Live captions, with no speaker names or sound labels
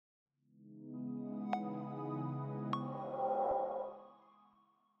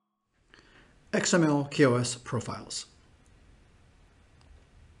XML QoS Profiles.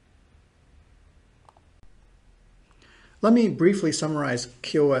 Let me briefly summarize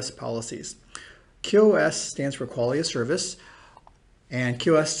QoS policies. QoS stands for Quality of Service, and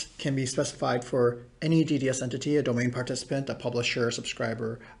QoS can be specified for any DDS entity, a domain participant, a publisher, a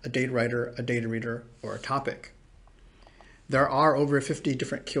subscriber, a data writer, a data reader, or a topic. There are over 50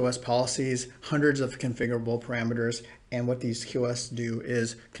 different QoS policies, hundreds of configurable parameters, and what these QoS do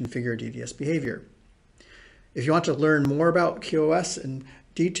is configure DDS behavior. If you want to learn more about QoS in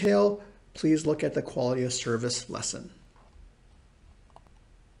detail, please look at the Quality of Service lesson.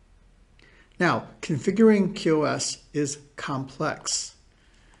 Now, configuring QoS is complex.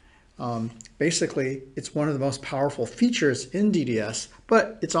 Basically, it's one of the most powerful features in DDS,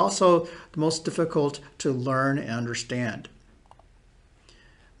 but it's also the most difficult to learn and understand.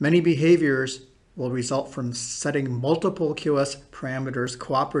 Many behaviors will result from setting multiple QoS parameters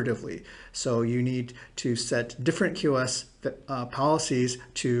cooperatively. So you need to set different QoS policies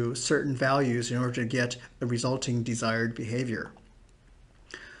to certain values in order to get a resulting desired behavior.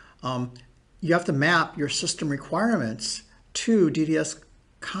 You have to map your system requirements to DDS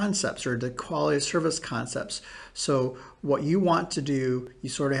concepts or the quality of service concepts. So what you want to do, you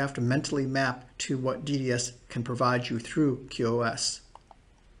sort of have to mentally map to what DDS can provide you through QoS.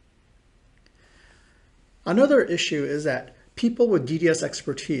 Another issue is that people with DDS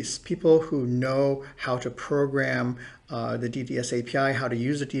expertise, people who know how to program the DDS API, how to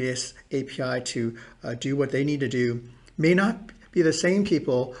use the DDS API to do what they need to do, may not be the same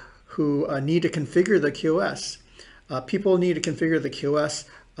people who need to configure the QoS. People need to configure the QoS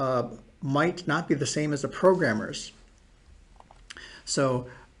might not be the same as the programmers. So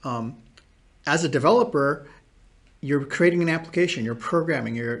as a developer, you're creating an application, you're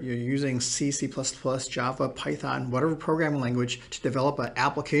programming, you're using C, C++, Java, Python, whatever programming language to develop an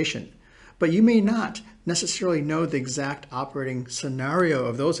application. But you may not necessarily know the exact operating scenario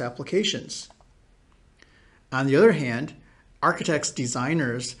of those applications. On the other hand, architects,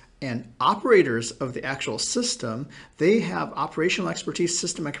 designers, and operators of the actual system, they have operational expertise,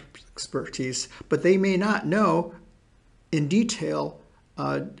 system expertise, but they may not know in detail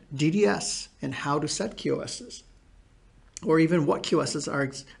DDS and how to set QoSs, or even what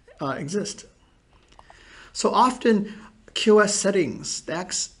QoSs exist. So often QoS settings,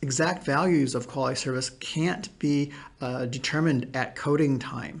 the exact values of quality service can't be determined at coding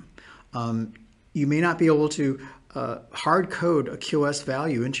time. You may not be able to hard code a QoS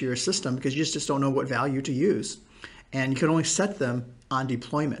value into your system because you just don't know what value to use. And you can only set them on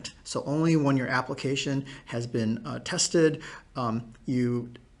deployment. So only when your application has been tested, you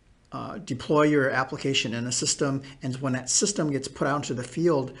deploy your application in a system, and when that system gets put out into the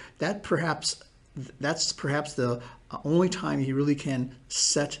field, that's perhaps the only time you really can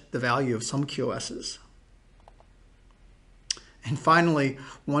set the value of some QoSs. And finally,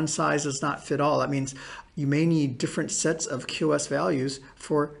 one size does not fit all. That means you may need different sets of QoS values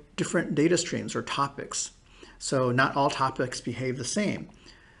for different data streams or topics. So not all topics behave the same.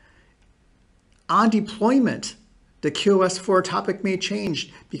 On deployment, the QoS for a topic may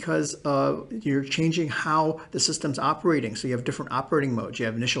change because you're changing how the system's operating. So you have different operating modes. You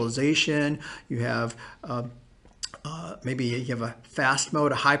have initialization, you have maybe you have a fast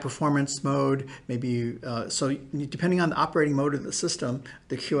mode, a high performance mode, maybe so depending on the operating mode of the system,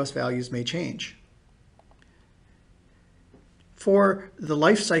 the QoS values may change. For the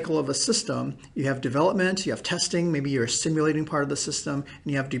life cycle of a system, you have development, you have testing, maybe you're simulating part of the system,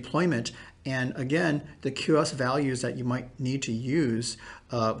 and you have deployment. And again, the QoS values that you might need to use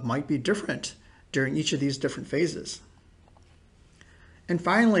might be different during each of these different phases. And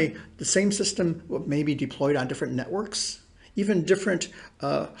finally, the same system may be deployed on different networks, even different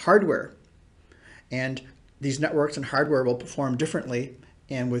hardware. And these networks and hardware will perform differently.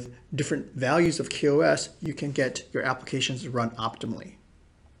 And with different values of QoS, you can get your applications to run optimally.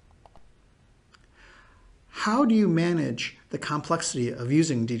 How do you manage the complexity of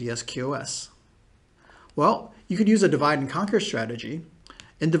using DDS QoS? Well, you could use a divide and conquer strategy.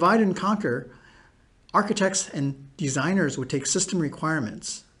 In divide and conquer, architects and designers would take system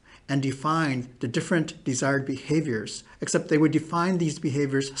requirements and define the different desired behaviors, except they would define these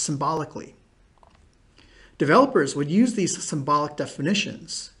behaviors symbolically. Developers would use these symbolic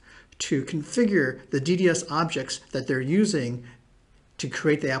definitions to configure the DDS objects that they're using to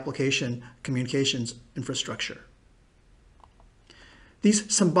create the application communications infrastructure.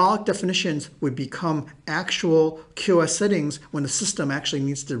 These symbolic definitions would become actual QoS settings when the system actually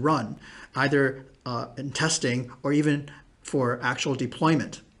needs to run, either in testing or even for actual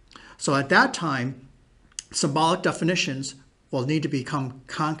deployment. So at that time, symbolic definitions will need to become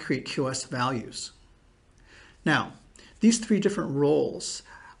concrete QoS values. Now, these three different roles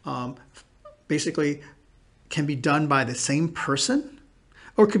basically can be done by the same person,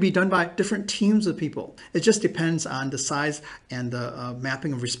 or it could be done by different teams of people. It just depends on the size and the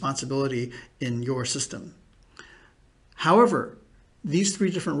mapping of responsibility in your system. However, these three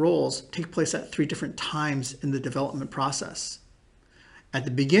different roles take place at three different times in the development process. At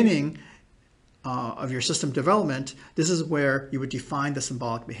the beginning of your system development, this is where you would define the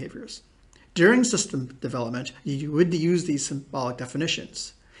symbolic behaviors. During system development, you would use these symbolic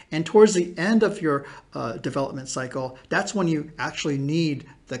definitions. And towards the end of your development cycle, that's when you actually need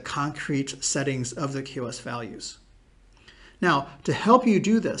the concrete settings of the QoS values. Now, to help you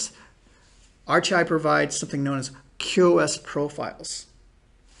do this, RTI provides something known as QoS Profiles.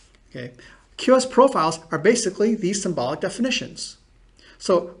 Okay? QoS Profiles are basically these symbolic definitions.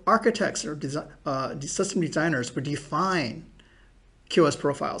 So architects or system designers would define QoS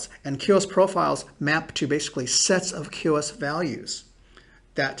Profiles, and QoS Profiles map to basically sets of QoS values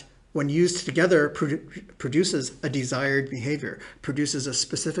that, when used together, produces a desired behavior, produces a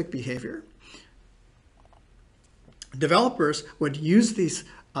specific behavior. Developers would use these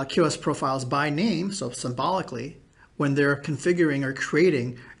QoS profiles by name, so symbolically, when they're configuring or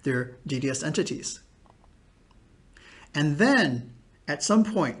creating their DDS entities. And then, at some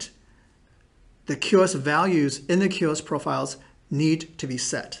point, the QoS values in the QoS profiles need to be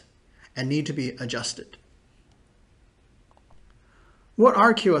set and need to be adjusted. What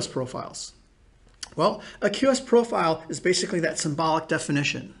are QoS profiles? Well, a QoS profile is basically that symbolic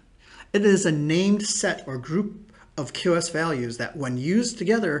definition. It is a named set or group of QoS values that, when used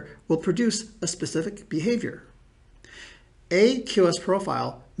together, will produce a specific behavior. A QoS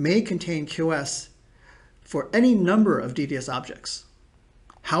profile may contain QoS for any number of DDS objects.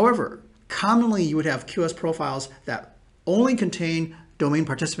 However, commonly you would have QoS profiles that only contain domain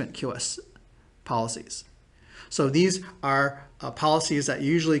participant QoS policies. So these are policies that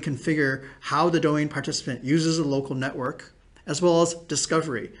usually configure how the domain participant uses a local network, as well as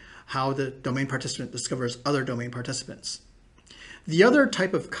discovery, how the domain participant discovers other domain participants. The other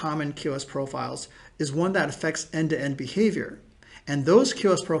type of common QoS profiles is one that affects end-to-end behavior. And those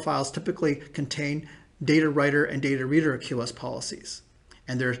QoS profiles typically contain data writer and data reader QoS policies.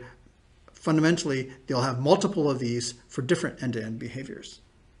 And fundamentally, they'll have multiple of these for different end-to-end behaviors.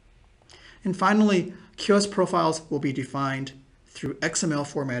 And finally, QoS profiles will be defined through XML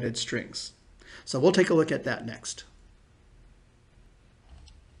formatted strings. So we'll take a look at that next.